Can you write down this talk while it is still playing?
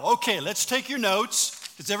Okay, let's take your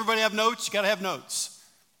notes. Does everybody have notes? You got to have notes.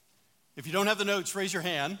 If you don't have the notes, raise your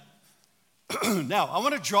hand. Now, I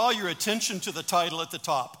want to draw your attention to the title at the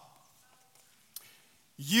top.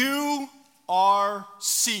 You are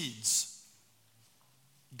seeds. ...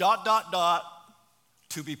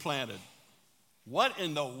 to be planted. What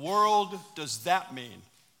in the world does that mean?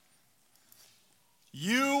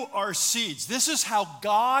 You are seeds. This is how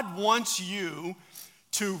God wants you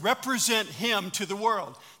to represent Him to the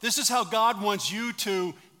world. This is how God wants you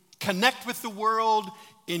to connect with the world,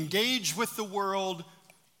 engage with the world.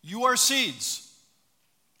 You are seeds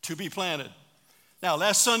to be planted. Now,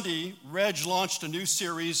 last Sunday, Reg launched a new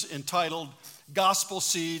series entitled Gospel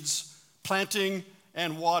Seeds, Planting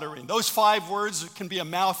and Watering. Those 5 words can be a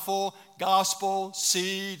mouthful: gospel,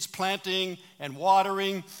 seeds, planting, and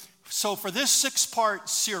watering. So for this 6-part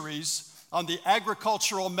series on the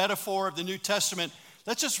agricultural metaphor of the New Testament,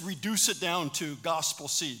 let's just reduce it down to gospel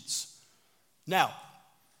seeds. Now,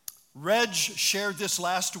 Reg shared this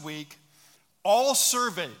last week. All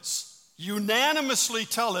surveys unanimously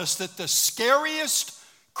tell us that the scariest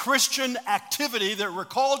Christian activity that we're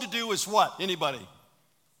called to do is what? Anybody?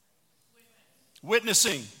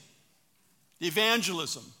 Witnessing.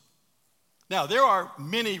 Evangelism. Now, there are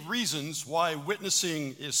many reasons why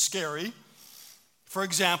witnessing is scary. For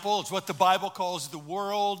example, it's what the Bible calls the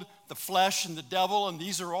world, the flesh, and the devil, and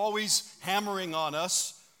these are always hammering on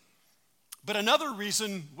us. But another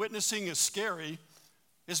reason witnessing is scary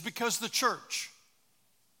is because the church,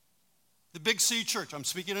 the Big C church, I'm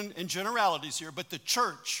speaking in generalities here, but the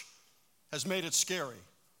church has made it scary.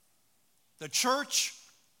 The church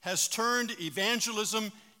has turned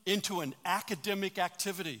evangelism into an academic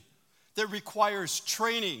activity that requires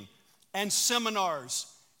training and seminars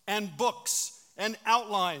and books and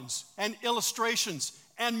outlines and illustrations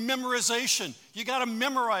and memorization. You got to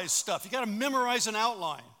memorize stuff. You got to memorize an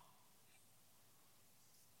outline.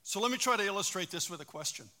 So let me try to illustrate this with a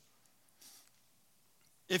question.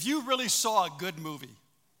 If you really saw a good movie,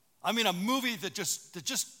 I mean a movie that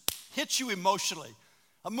just hits you emotionally,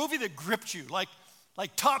 a movie that gripped you, like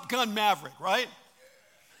Top Gun Maverick, right?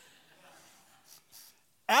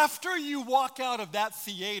 After you walk out of that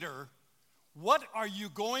theater, what are you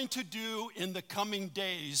going to do in the coming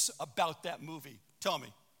days about that movie? Tell me.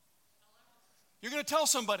 You're going to tell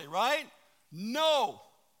somebody, right? No,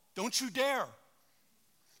 don't you dare.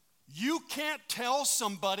 You can't tell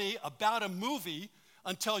somebody about a movie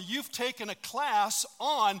until you've taken a class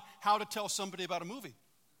on how to tell somebody about a movie.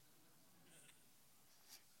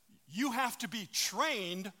 You have to be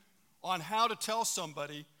trained on how to tell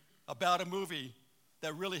somebody about a movie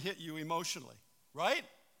that really hit you emotionally, right?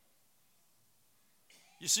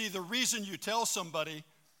 You see, the reason you tell somebody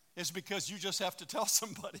is because you just have to tell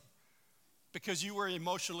somebody because you were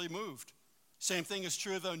emotionally moved. Same thing is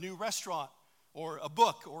true of a new restaurant or a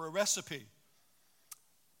book or a recipe.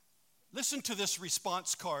 Listen to this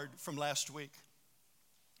response card from last week.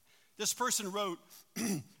 This person wrote,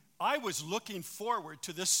 I was looking forward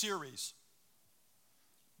to this series,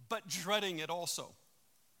 but dreading it also,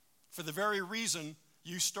 for the very reason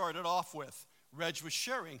you started off with. Reg was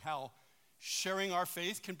sharing how sharing our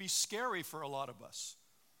faith can be scary for a lot of us.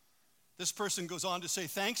 This person goes on to say,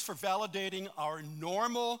 thanks for validating our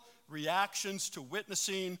normal reactions to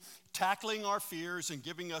witnessing, tackling our fears, and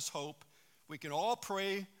giving us hope. We can all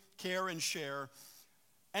pray, care, and share.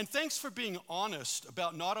 And thanks for being honest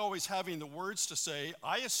about not always having the words to say.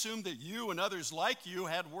 I assumed that you and others like you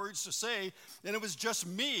had words to say, and it was just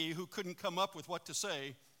me who couldn't come up with what to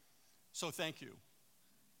say. So thank you.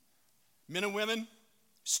 Men and women,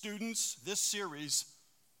 students, this series,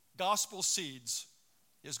 Gospel Seeds,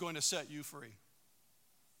 is going to set you free.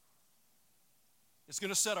 It's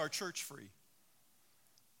going to set our church free.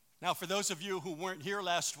 Now, for those of you who weren't here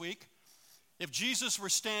last week, if Jesus were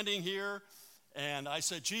standing here and I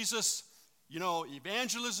said, Jesus,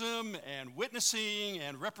 evangelism and witnessing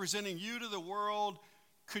and representing you to the world,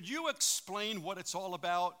 could you explain what it's all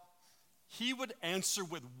about? He would answer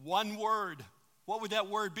with one word. What would that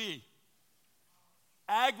word be?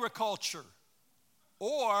 Agriculture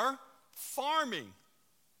or farming.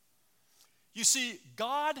 You see,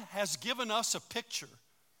 God has given us a picture,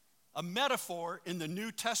 a metaphor in the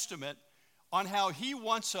New Testament on how He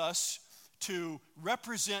wants us to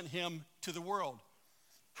represent Him to the world,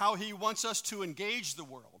 how He wants us to engage the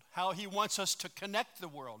world, how He wants us to connect the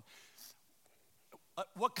world,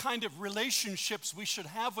 what kind of relationships we should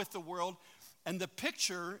have with the world, and the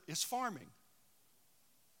picture is farming.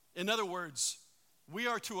 In other words, we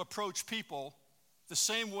are to approach people the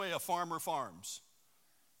same way a farmer farms.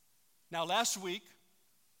 Now, last week,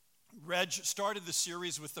 Reg started the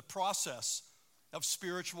series with the process of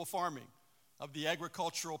spiritual farming, of the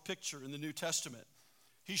agricultural picture in the New Testament.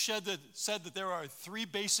 He said that there are three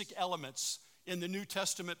basic elements in the New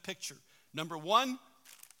Testament picture. Number one,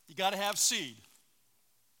 you got to have seed.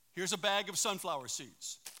 Here's a bag of sunflower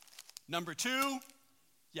seeds. Number two,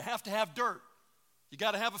 you have to have dirt. You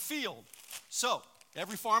got to have a field. So,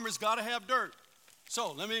 every farmer's got to have dirt.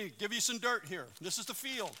 So, let me give you some dirt here. This is the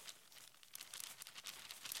field.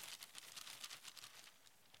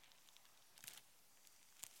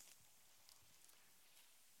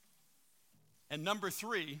 And number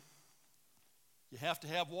three, you have to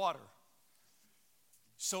have water.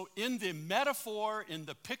 So in the metaphor, in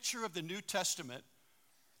the picture of the New Testament,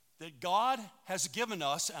 that God has given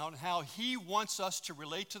us on how he wants us to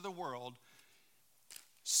relate to the world,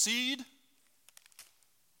 seed,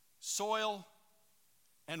 soil,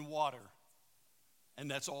 and water. And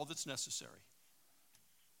that's all that's necessary.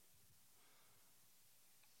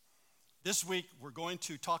 This week, we're going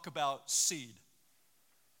to talk about seed.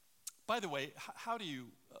 By the way, how do you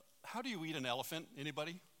eat an elephant?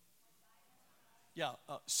 Anybody? Yeah,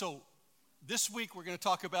 so this week we're going to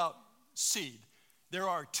talk about seed. There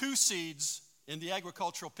are two seeds in the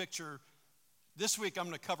agricultural picture. This week I'm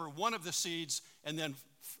going to cover one of the seeds, and then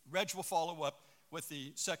Reg will follow up with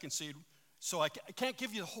the second seed. So I can't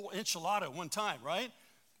give you the whole enchilada at one time, right?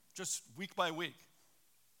 Just week by week.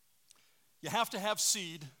 You have to have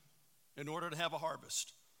seed in order to have a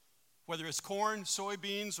harvest, whether it's corn,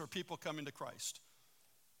 soybeans, or people coming to Christ.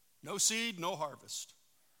 No seed, no harvest.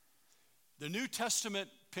 The New Testament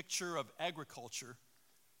picture of agriculture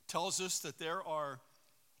tells us that there are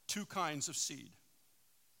two kinds of seed.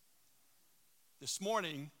 This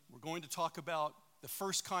morning, we're going to talk about the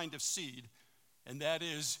first kind of seed, and that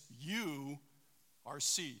is you are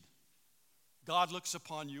seed. God looks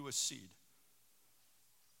upon you as seed.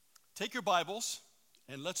 Take your Bibles,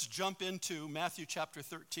 and let's jump into Matthew chapter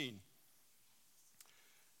 13.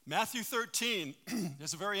 Matthew 13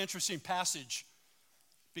 is a very interesting passage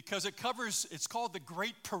because it's called the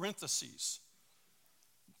Great Parentheses.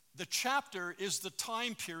 The chapter is the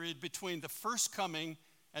time period between the first coming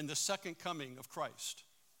and the second coming of Christ.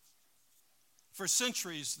 For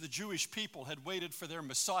centuries, the Jewish people had waited for their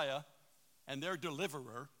Messiah and their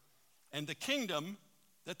deliverer and the kingdom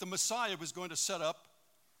that the Messiah was going to set up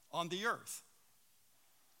on the earth.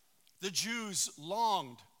 The Jews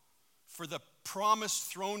longed for the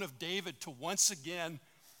promised throne of David to once again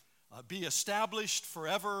be established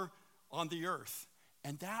forever on the earth.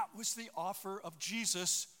 And that was the offer of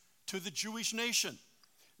Jesus to the Jewish nation.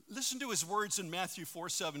 Listen to his words in Matthew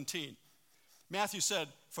 4:17. Matthew said,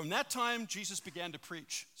 from that time Jesus began to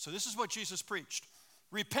preach. So this is what Jesus preached.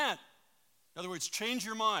 Repent. In other words, change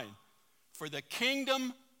your mind. For the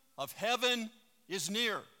kingdom of heaven is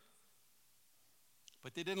near.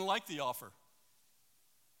 But they didn't like the offer.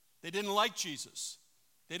 They didn't like Jesus.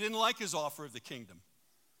 They didn't like his offer of the kingdom.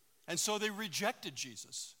 And so they rejected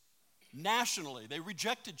Jesus. Nationally, they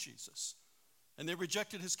rejected Jesus. And they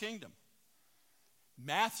rejected his kingdom.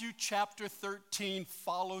 Matthew chapter 13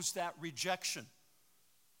 follows that rejection.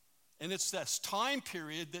 And it's this time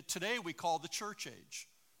period that today we call the church age,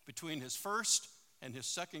 between his first and his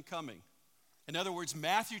second coming. In other words,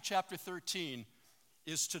 Matthew chapter 13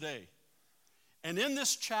 is today. And in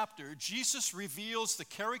this chapter, Jesus reveals the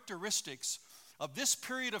characteristics of this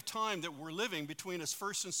period of time that we're living between his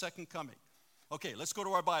first and second coming. Okay, let's go to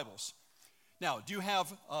our Bibles. Now, do you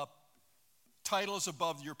have titles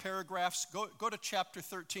above your paragraphs? Go to chapter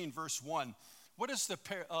 13, verse 1. What is the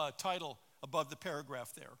title above the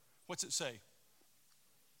paragraph there? What's it say?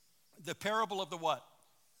 The parable of the what?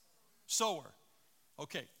 Sower.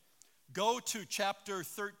 Okay. Go to chapter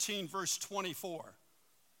 13, verse 24.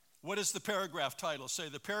 What does the paragraph title say?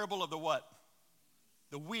 The parable of the what?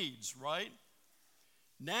 The weeds, right?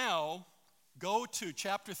 Now, go to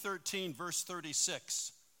chapter 13, verse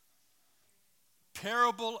 36.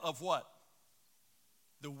 Parable of what?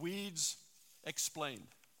 The weeds explained.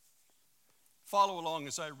 Follow along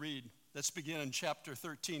as I read. Let's begin in chapter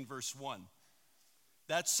 13, verse 1.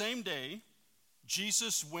 That same day,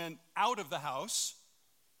 Jesus went out of the house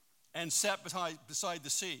and sat beside the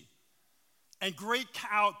sea. And great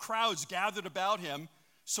crowds gathered about him,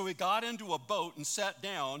 so he got into a boat and sat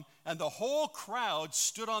down, and the whole crowd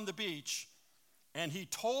stood on the beach. And he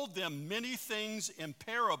told them many things in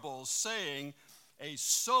parables, saying, a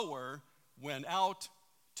sower went out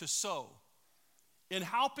to sow. In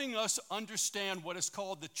helping us understand what is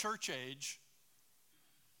called the church age,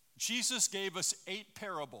 Jesus gave us 8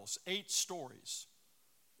 parables, 8 stories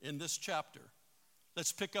in this chapter.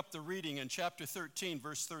 Let's pick up the reading in chapter 13,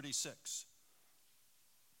 verse 36.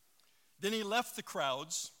 Then he left the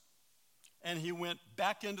crowds, and he went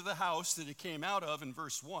back into the house that he came out of in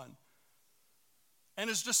verse 1. And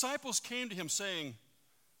his disciples came to him saying,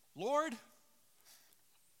 Lord,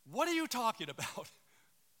 what are you talking about?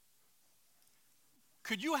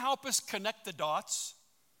 Could you help us connect the dots?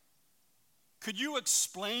 Could you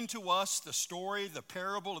explain to us the story, the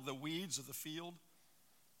parable of the weeds of the field?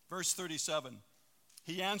 Verse 37,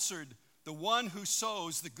 he answered, the one who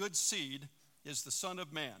sows the good seed is the Son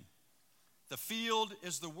of Man. The field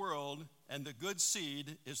is the world, and the good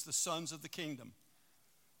seed is the sons of the kingdom.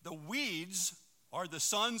 The weeds are the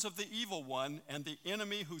sons of the evil one, and the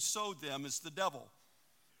enemy who sowed them is the devil.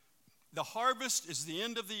 The harvest is the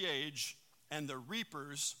end of the age, and the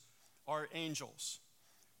reapers are angels.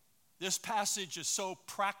 This passage is so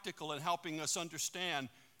practical in helping us understand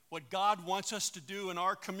what God wants us to do in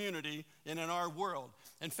our community and in our world.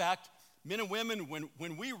 In fact, men and women,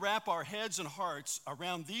 when we wrap our heads and hearts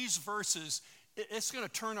around these verses, it's going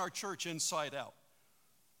to turn our church inside out.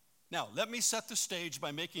 Now, let me set the stage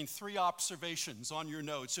by making 3 observations on your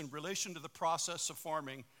notes in relation to the process of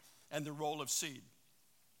farming and the role of seed.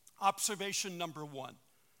 Observation number 1.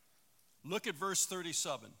 Look at verse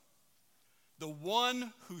 37. The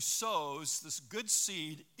one who sows this good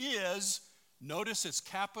seed is, notice it's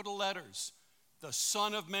capital letters, the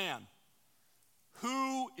Son of Man.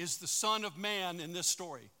 Who is the Son of Man in this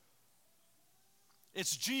story?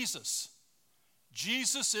 It's Jesus.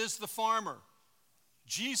 Jesus is the farmer.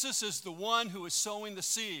 Jesus is the one who is sowing the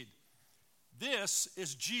seed. This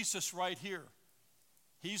is Jesus right here.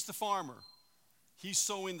 He's the farmer. He's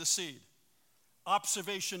sowing the seed.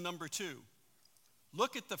 Observation number 2.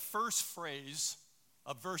 Look at the first phrase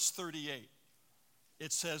of verse 38.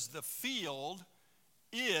 It says, the field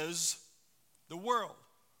is the world.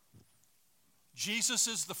 Jesus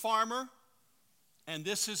is the farmer, and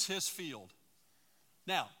this is his field.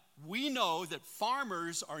 Now, we know that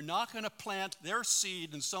farmers are not going to plant their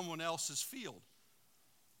seed in someone else's field.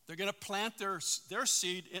 They're going to plant their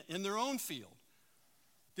seed in their own field.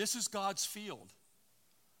 This is God's field.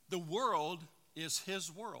 The world is his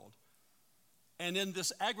world. And in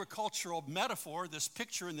this agricultural metaphor, this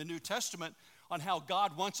picture in the New Testament on how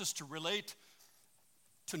God wants us to relate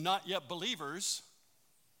to not yet believers,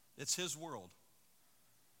 it's his world.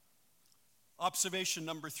 Observation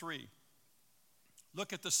number 3.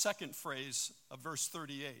 Look at the second phrase of verse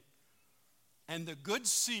 38. And the good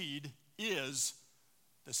seed is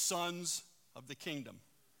the sons of the kingdom.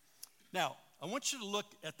 Now, I want you to look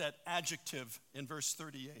at that adjective in verse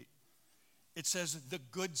 38. It says the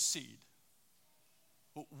good seed.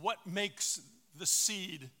 What makes the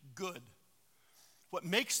seed good? What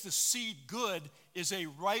makes the seed good is a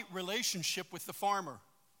right relationship with the farmer.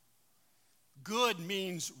 Good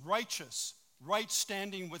means righteous, right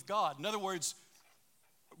standing with God. In other words,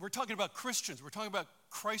 we're talking about Christians. We're talking about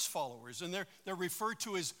Christ followers, and they're referred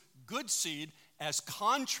to as good seed as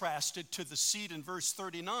contrasted to the seed in verse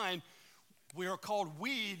 39. We are called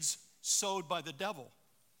weeds sowed by the devil.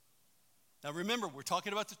 Now remember, we're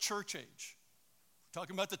talking about the church age. We're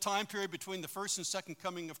talking about the time period between the first and second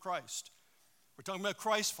coming of Christ. We're talking about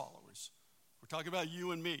Christ followers. We're talking about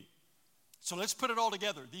you and me. So let's put it all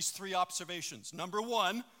together, these 3 observations. Number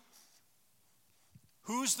 1,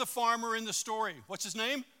 who's the farmer in the story? What's his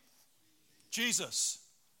name? Jesus.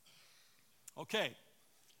 Okay.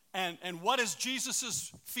 And what is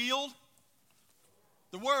Jesus' field?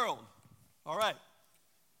 The world. All right.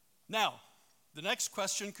 Now, the next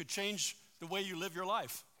question could change the way you live your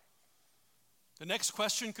life. The next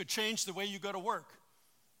question could change the way you go to work,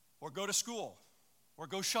 or go to school, or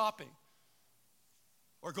go shopping,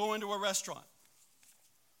 or go into a restaurant.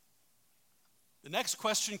 The next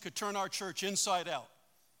question could turn our church inside out.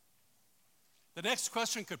 The next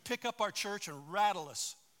question could pick up our church and rattle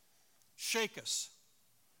us, shake us.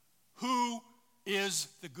 Who is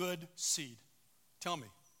the good seed? Tell me.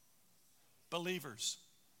 Believers,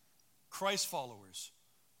 Christ followers,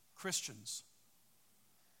 Christians.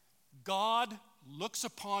 God looks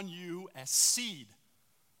upon you as seed.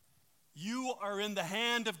 You are in the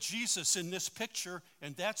hand of Jesus in this picture,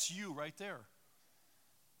 and that's you right there.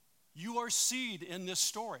 You are seed in this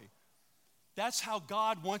story. That's how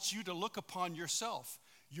God wants you to look upon yourself.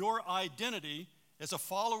 Your identity as a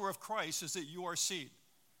follower of Christ is that you are seed.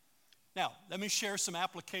 Now, let me share some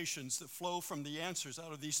applications that flow from the answers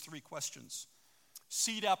out of these 3 questions.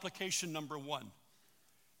 Seed application number 1.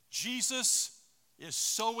 Jesus is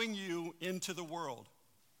sowing you into the world.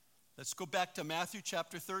 Let's go back to Matthew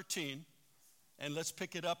chapter 13, and let's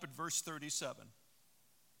pick it up at verse 37.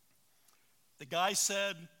 The guy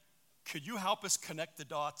said, could you help us connect the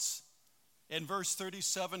dots? In verse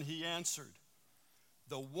 37, he answered,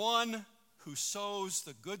 the one who sows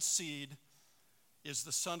the good seed is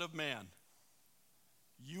the Son of Man.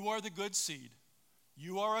 You are the good seed.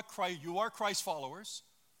 You are Christ followers,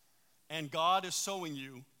 and God is sowing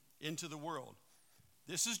you into the world.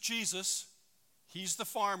 This is Jesus. He's the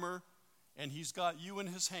farmer, and he's got you in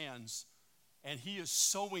his hands, and he is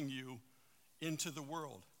sowing you into the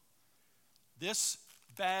world. This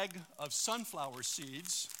bag of sunflower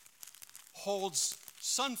seeds holds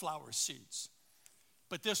sunflower seeds.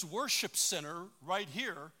 But this worship center right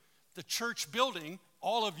here, the church building,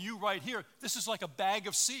 all of you right here, this is like a bag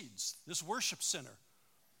of seeds, this worship center.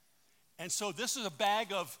 And so this is a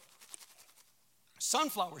bag of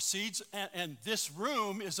sunflower seeds, and this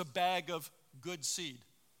room is a bag of good seed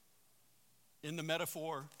in the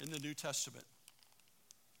metaphor in the New Testament.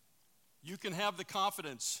 You can have the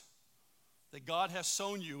confidence that God has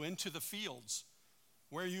sown you into the fields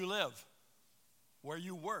where you live, where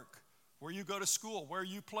you work, where you go to school, where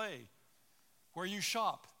you play, where you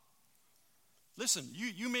shop. Listen,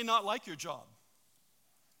 you may not like your job.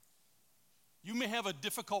 You may have a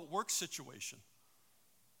difficult work situation.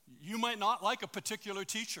 You might not like a particular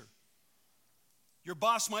teacher. Your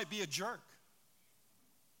boss might be a jerk.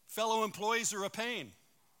 Fellow employees are a pain.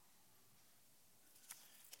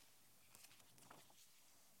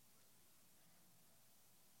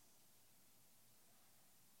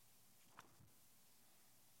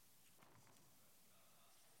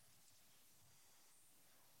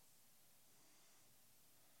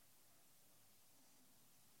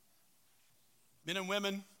 Men and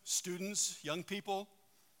women, students, young people,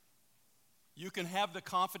 you can have the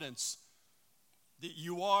confidence that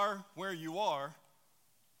you are where you are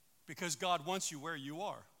because God wants you where you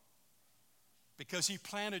are, because he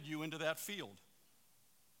planted you into that field,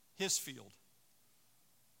 his field.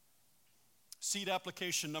 Seed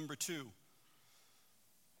application number 2.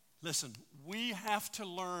 Listen, we have to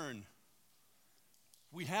learn.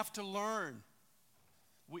 We have to learn.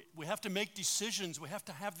 We have to make decisions. We have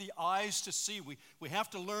to have the eyes to see. We have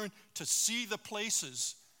to learn to see the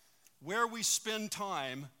places where we spend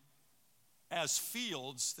time as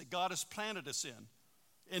fields that God has planted us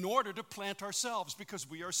in order to plant ourselves, because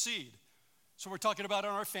we are seed. So we're talking about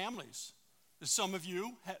in our families. Some of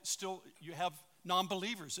you you have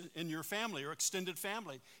non-believers in your family or extended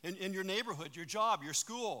family, in your neighborhood, your job, your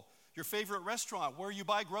school, your favorite restaurant, where you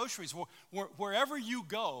buy groceries, wherever you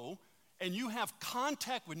go, and you have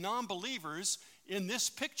contact with non-believers. In this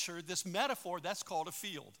picture, this metaphor, that's called a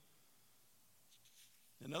field.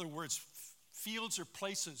 In other words, fields are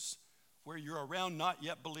places where you're around not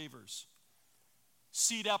yet believers.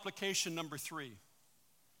 Seed application number 3.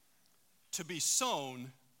 To be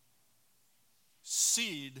sown,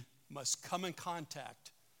 seed must come in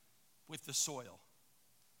contact with the soil.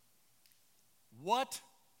 What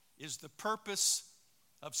is the purpose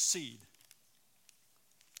of seed?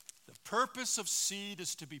 The purpose of seed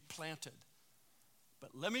is to be planted.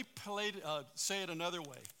 But let me say it another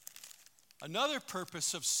way. Another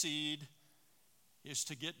purpose of seed is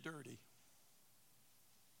to get dirty.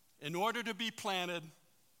 In order to be planted,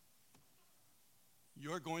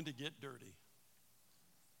 you're going to get dirty.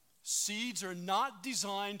 Seeds are not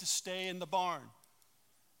designed to stay in the barn.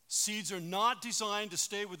 Seeds are not designed to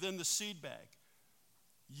stay within the seed bag.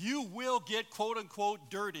 You will get, quote unquote,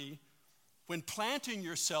 dirty when planting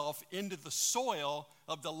yourself into the soil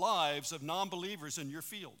of the lives of non-believers in your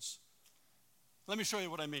fields. Let me show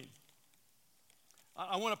you what I mean.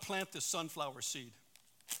 I want to plant this sunflower seed.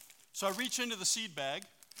 So I reach into the seed bag,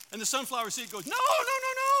 and the sunflower seed goes, no,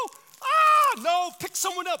 pick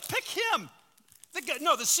someone up, pick him.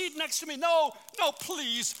 The seed next to me, no,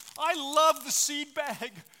 please. I love the seed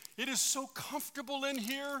bag. It is so comfortable in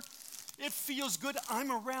here. It feels good.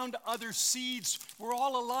 I'm around other seeds. We're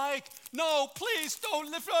all alike. No, please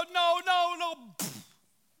don't lift up. No.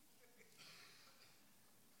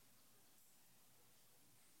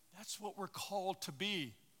 That's what we're called to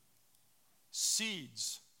be.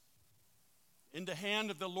 Seeds in the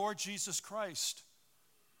hand of the Lord Jesus Christ,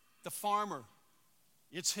 the farmer.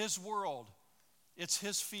 It's his world. It's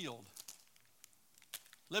his field.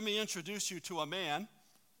 Let me introduce you to a man.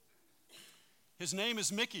 His name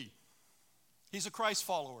is Mickey. He's a Christ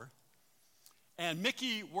follower. And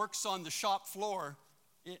Mickey works on the shop floor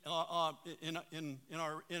in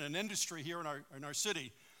an industry here in our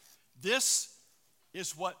city. This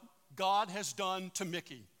is what God has done to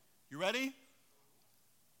Mickey. You ready?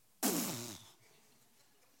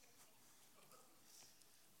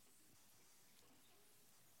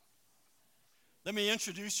 Let me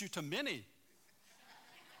introduce you to Minnie.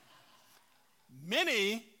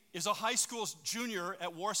 Minnie is a high school junior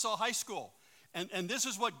at Warsaw High School. And this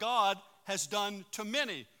is what God has done to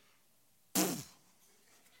Minnie.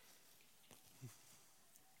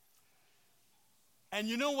 And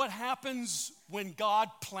you know what happens when God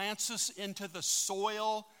plants us into the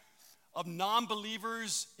soil of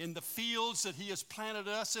non-believers in the fields that he has planted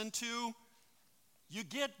us into? You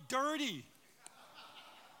get dirty.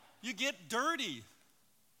 You get dirty.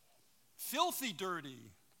 Filthy dirty.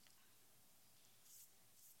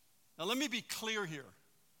 Now let me be clear here.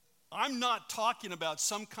 I'm not talking about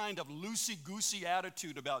some kind of loosey-goosey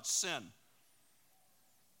attitude about sin.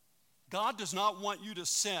 God does not want you to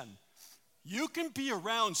sin. You can be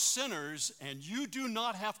around sinners and you do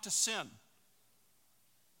not have to sin.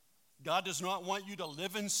 God does not want you to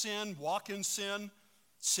live in sin, walk in sin.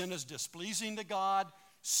 Sin is displeasing to God.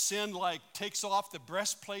 Sin takes off the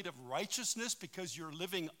breastplate of righteousness because you're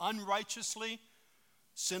living unrighteously.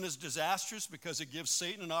 Sin is disastrous because it gives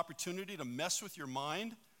Satan an opportunity to mess with your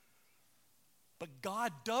mind. But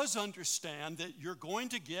God does understand that you're going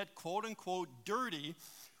to get, quote unquote, dirty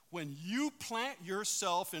when you plant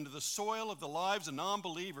yourself into the soil of the lives of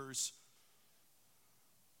non-believers.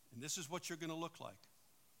 And this is what you're going to look like.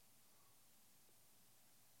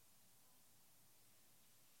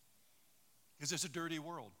 Because it's a dirty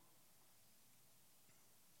world.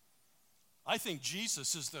 I think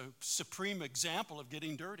Jesus is the supreme example of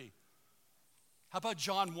getting dirty. How about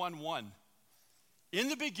John 1:1? In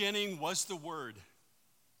the beginning was the Word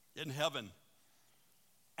in heaven,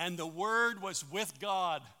 and the Word was with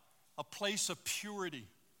God, a place of purity,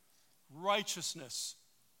 righteousness,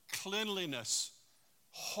 cleanliness,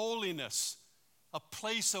 holiness, a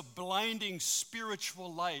place of blinding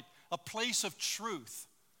spiritual light, a place of truth.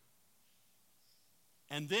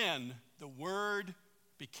 And then the Word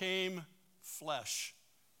became flesh.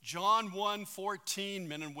 John 1:14,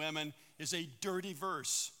 men and women, is a dirty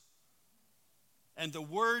verse. And the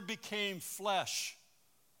Word became flesh.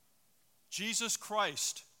 Jesus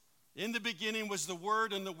Christ. In the beginning was the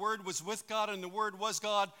Word, and the Word was with God, and the Word was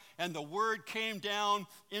God, and the Word came down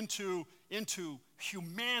into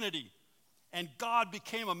humanity. And God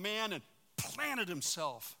became a man and planted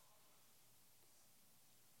himself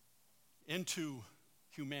into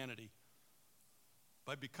humanity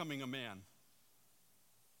by becoming a man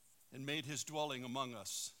and made his dwelling among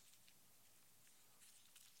us.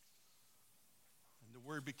 And the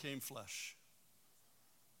Word became flesh.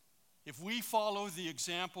 If we follow the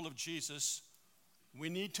example of Jesus, we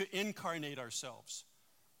need to incarnate ourselves.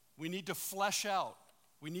 We need to flesh out.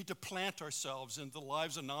 We need to plant ourselves in the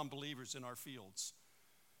lives of non-believers in our fields.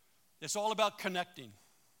 It's all about connecting.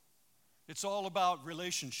 It's all about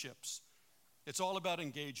relationships. It's all about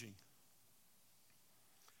engaging.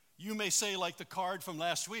 You may say, like the card from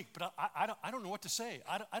last week, but I don't know what to say.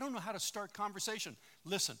 I don't know how to start conversation.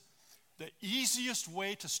 Listen, the easiest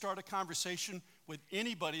way to start a conversation with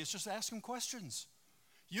anybody is just ask them questions.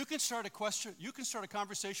 You can start a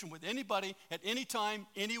conversation with anybody at any time,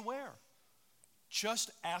 anywhere.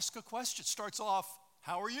 Just ask a question. It starts off,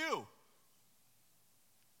 how are you?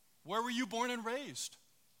 Where were you born and raised?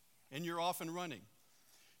 And you're off and running.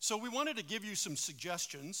 So we wanted to give you some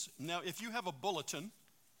suggestions. Now, if you have a bulletin,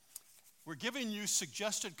 we're giving you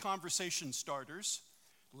suggested conversation starters.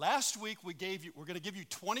 Last week we're going to give you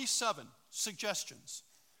 27 suggestions.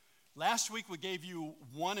 Last week we gave you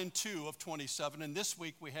 1 and 2 of 27, and this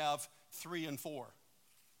week we have 3 and 4.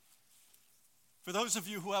 For those of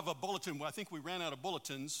you who have a bulletin, well, I think we ran out of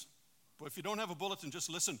bulletins, but if you don't have a bulletin, just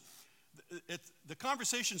listen. The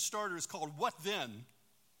conversation starter is called What Then?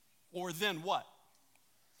 Or Then What?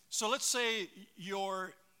 So let's say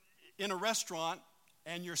you're in a restaurant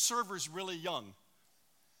and your server's really young,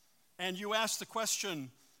 and you ask the question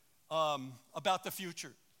about the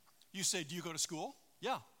future. You say, do you go to school?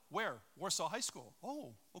 Yeah. Where? Warsaw High School.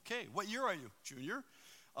 Oh, okay. What year are you? Junior.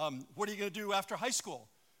 What are you going to do after high school?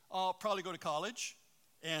 Probably go to college.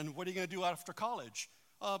 And what are you going to do after college?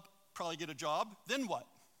 Probably get a job. Then what?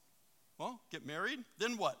 Well, get married.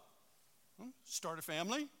 Then what? Start a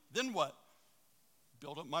family. Then what?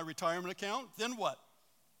 Build up my retirement account. Then what?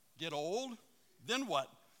 Get old. Then what?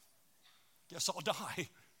 Guess I'll die.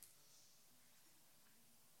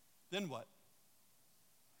 Then what?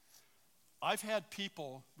 I've had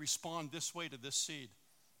people respond this way to this seed.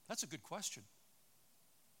 That's a good question.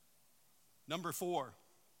 Number 4,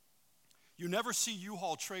 you never see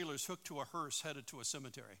U-Haul trailers hooked to a hearse headed to a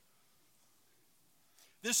cemetery.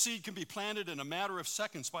 This seed can be planted in a matter of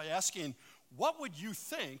seconds by asking, what would you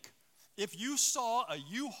think if you saw a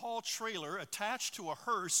U-Haul trailer attached to a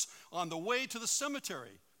hearse on the way to the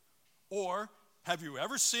cemetery? Or, have you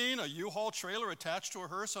ever seen a U-Haul trailer attached to a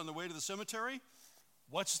hearse on the way to the cemetery?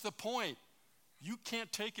 What's the point? You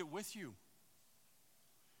can't take it with you.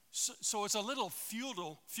 So it's a little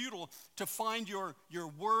futile to find your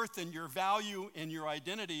worth and your value and your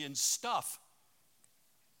identity in stuff.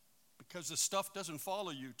 because the stuff doesn't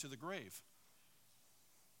follow you to the grave.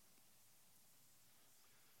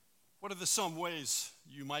 What are some ways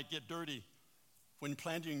you might get dirty when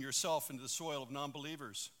planting yourself into the soil of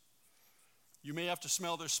non-believers? You may have to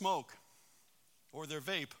smell their smoke or their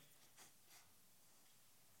vape.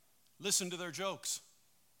 Listen to their jokes.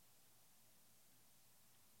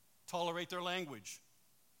 Tolerate their language.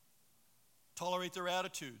 Tolerate their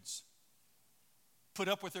attitudes. Put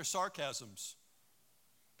up with their sarcasms.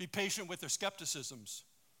 Be patient with their skepticisms.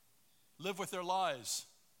 Live with their lies.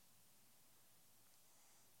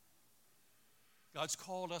 God's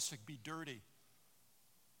called us to be dirty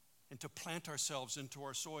and to plant ourselves into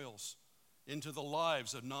our soils, into the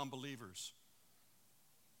lives of non-believers.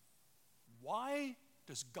 Why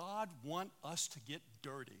does God want us to get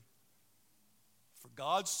dirty? For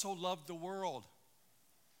God so loved the world,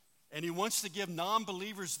 and he wants to give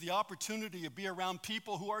non-believers the opportunity to be around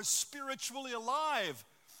people who are spiritually alive,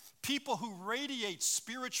 people who radiate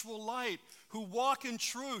spiritual light, who walk in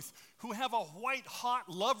truth, who have a white-hot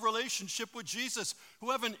love relationship with Jesus,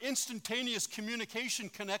 who have an instantaneous communication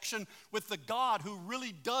connection with the God who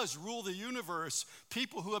really does rule the universe,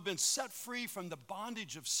 people who have been set free from the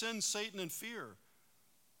bondage of sin, Satan, and fear.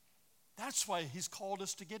 That's why he's called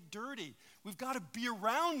us to get dirty. We've got to be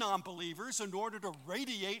around non-believers in order to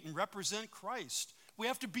radiate and represent Christ. We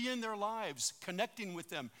have to be in their lives, connecting with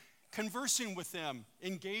them, conversing with them,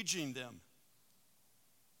 engaging them.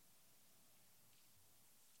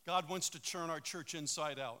 God wants to turn our church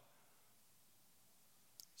inside out.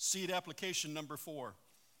 Seed application number 4.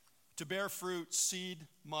 To bear fruit, seed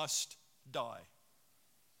must die.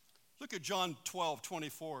 Look at John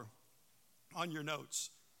 12:24 on your notes.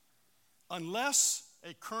 Unless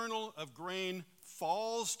a kernel of grain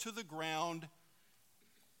falls to the ground,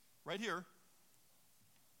 right here,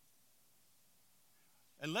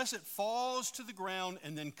 unless it falls to the ground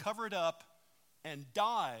and then covered up and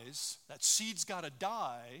dies, that seed's got to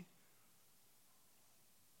die.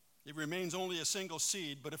 It remains only a single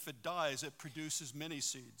seed, but if it dies, it produces many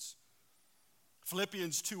seeds.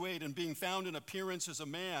 Philippians 2:8, and being found in appearance as a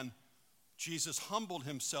man, Jesus humbled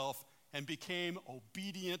himself and became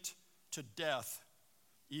obedient to death,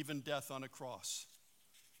 even death on a cross.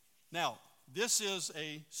 Now, this is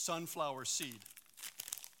a sunflower seed.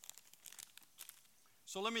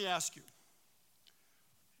 So let me ask you,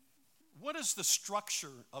 what is the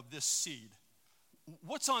structure of this seed?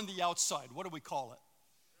 What's on the outside? What do we call it?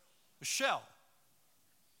 A shell.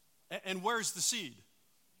 And where's the seed?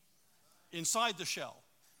 Inside the shell.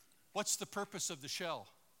 What's the purpose of the shell?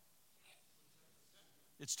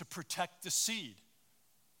 It's to protect the seed.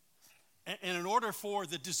 And in order for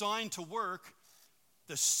the design to work,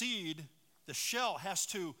 the seed, the shell has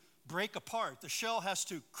to break apart. The shell has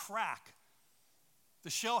to crack.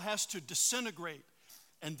 The shell has to disintegrate.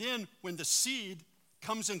 And then when the seed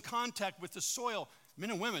comes in contact with the soil,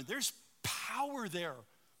 men and women, there's power there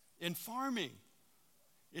in farming.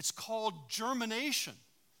 It's called germination.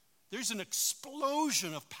 There's an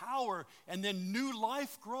explosion of power, and then new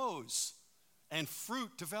life grows and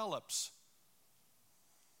fruit develops.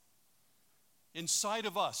 Inside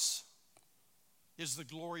of us is the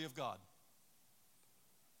glory of God.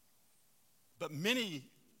 But many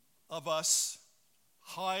of us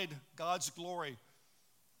hide God's glory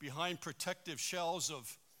behind protective shells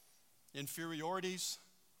of inferiorities,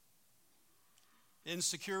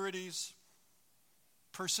 insecurities,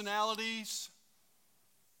 personalities,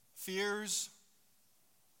 fears,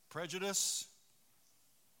 prejudice,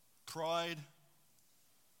 pride.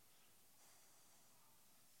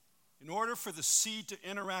 In order for the seed to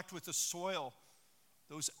interact with the soil,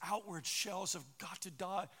 those outward shells have got to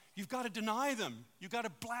die. You've got to deny them. You've got to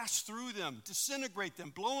blast through them, disintegrate them,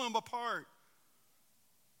 blow them apart.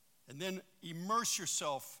 And then immerse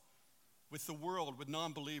yourself with the world, with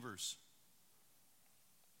non-believers.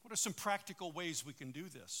 What are some practical ways we can do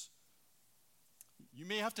this? You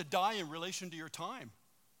may have to die in relation to your time.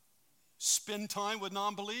 Spend time with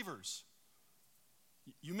non-believers.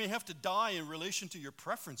 You may have to die in relation to your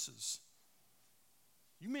preferences.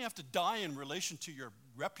 You may have to die in relation to your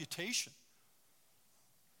reputation.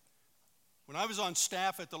 When I was on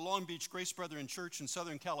staff at the Long Beach Grace Brethren Church in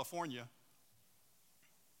Southern California,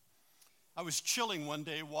 I was chilling one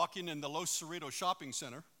day walking in the Los Cerritos shopping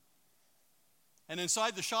center. And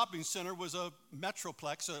inside the shopping center was a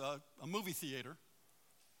Metroplex, a movie theater.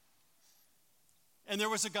 And there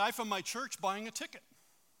was a guy from my church buying a ticket.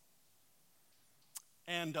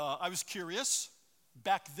 And I was curious.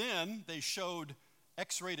 Back then, they showed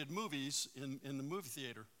X-rated movies in the movie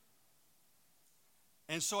theater.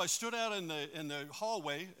 And so I stood out in the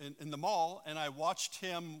hallway in the mall, and I watched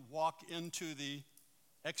him walk into the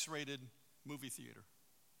X-rated movie theater.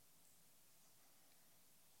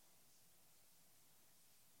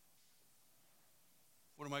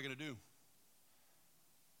 What am I going to do?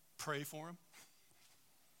 Pray for him?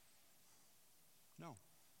 No.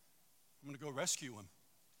 I'm going to go rescue him.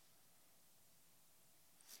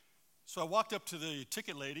 So I walked up to the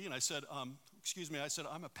ticket lady and I said, excuse me,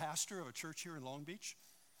 I'm a pastor of a church here in Long Beach.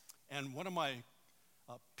 And one of my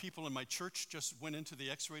people in my church just went into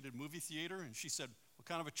the X-rated movie theater, and she said, what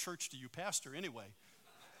kind of a church do you pastor anyway?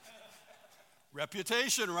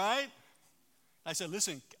 Reputation, right? I said,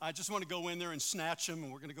 listen, I just want to go in there and snatch him,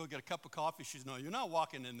 and we're going to go get a cup of coffee. She said, no, you're not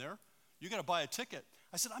walking in there. You got to buy a ticket.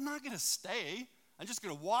 I said, I'm not going to stay. I'm just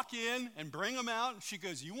going to walk in and bring him out. And she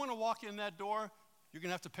goes, you want to walk in that door? You're going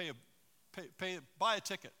to have to buy a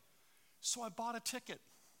ticket. So I bought a ticket.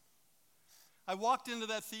 I walked into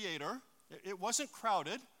that theater. It wasn't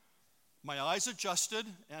crowded. My eyes adjusted,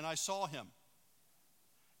 and I saw him.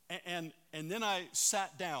 And then I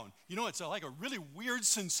sat down. You know, it's like a really weird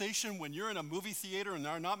sensation when you're in a movie theater and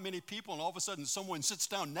there are not many people, and all of a sudden someone sits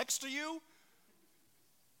down next to you.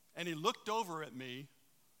 And he looked over at me,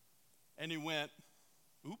 and he went,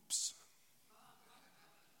 oops.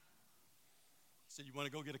 I said, you want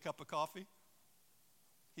to go get a cup of coffee?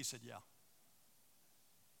 He said, yeah.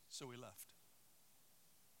 So we left.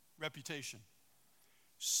 Reputation.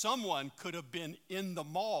 Someone could have been in the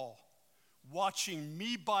mall watching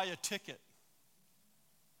me buy a ticket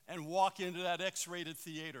and walk into that X-rated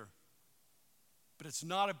theater. But it's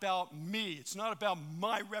not about me. It's not about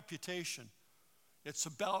my reputation. It's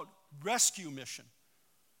about rescue mission.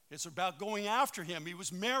 It's about going after him. He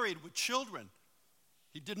was married with children.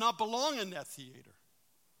 He did not belong in that theater.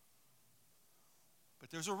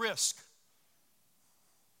 But there's a risk.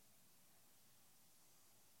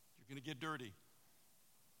 You're going to get dirty.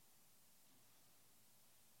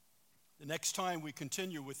 The next time we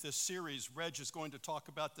continue with this series, Reg is going to talk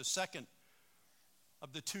about the second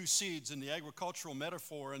of the two seeds in the agricultural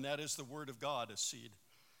metaphor, and that is the Word of God as seed.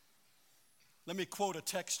 Let me quote a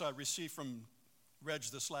text I received from Reg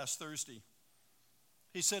this last Thursday.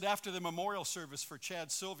 He said, after the memorial service for Chad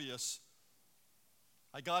Silvius,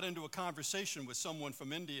 I got into a conversation with someone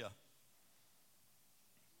from India.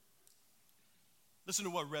 Listen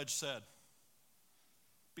to what Reg said.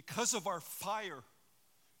 Because of our fire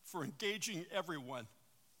for engaging everyone.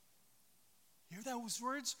 Hear those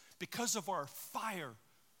words? Because of our fire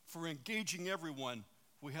for engaging everyone,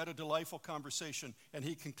 we had a delightful conversation, and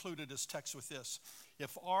he concluded his text with this.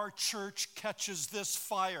 If our church catches this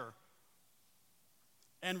fire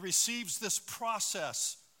and receives this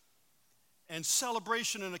process and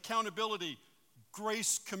celebration and accountability,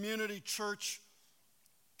 Grace Community Church,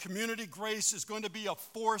 Community Grace is going to be a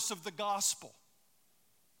force of the gospel.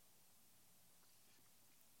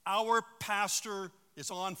 Our pastor is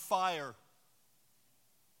on fire.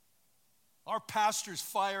 Our pastor's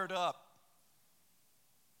fired up.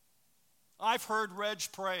 I've heard Reg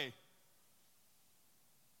pray.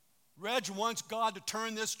 Reg wants God to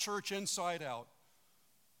turn this church inside out.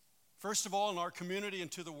 First of all, in our community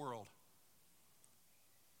and to the world.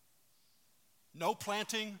 No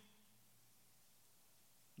planting,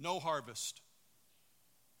 no harvest.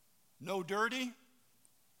 No dirty,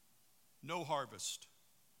 no harvest.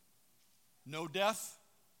 No death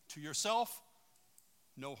to yourself,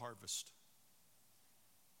 no harvest.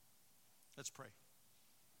 Let's pray.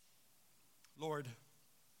 Lord,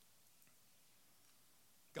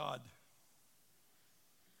 God,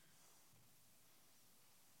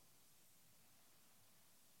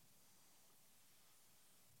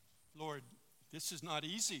 Lord, this is not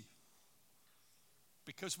easy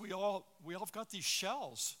because we all have got these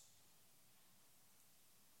shells.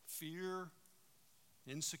 Fear,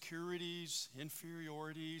 insecurities,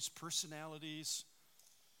 inferiorities, personalities.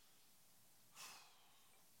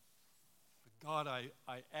 But God,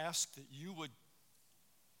 I ask that you would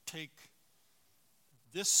take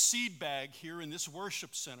this seed bag here in this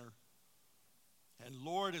worship center. And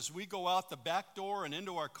Lord, as we go out the back door and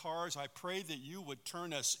into our cars, I pray that you would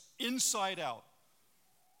turn us inside out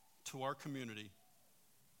to our community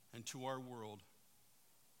and to our world.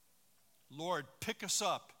 Lord, pick us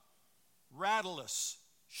up, rattle us,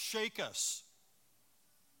 shake us.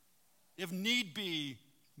 If need be,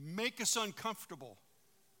 make us uncomfortable,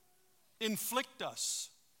 inflict us,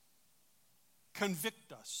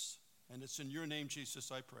 convict us. And it's in your name,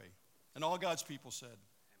 Jesus, I pray. And all God's people said,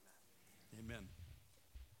 Amen. Amen.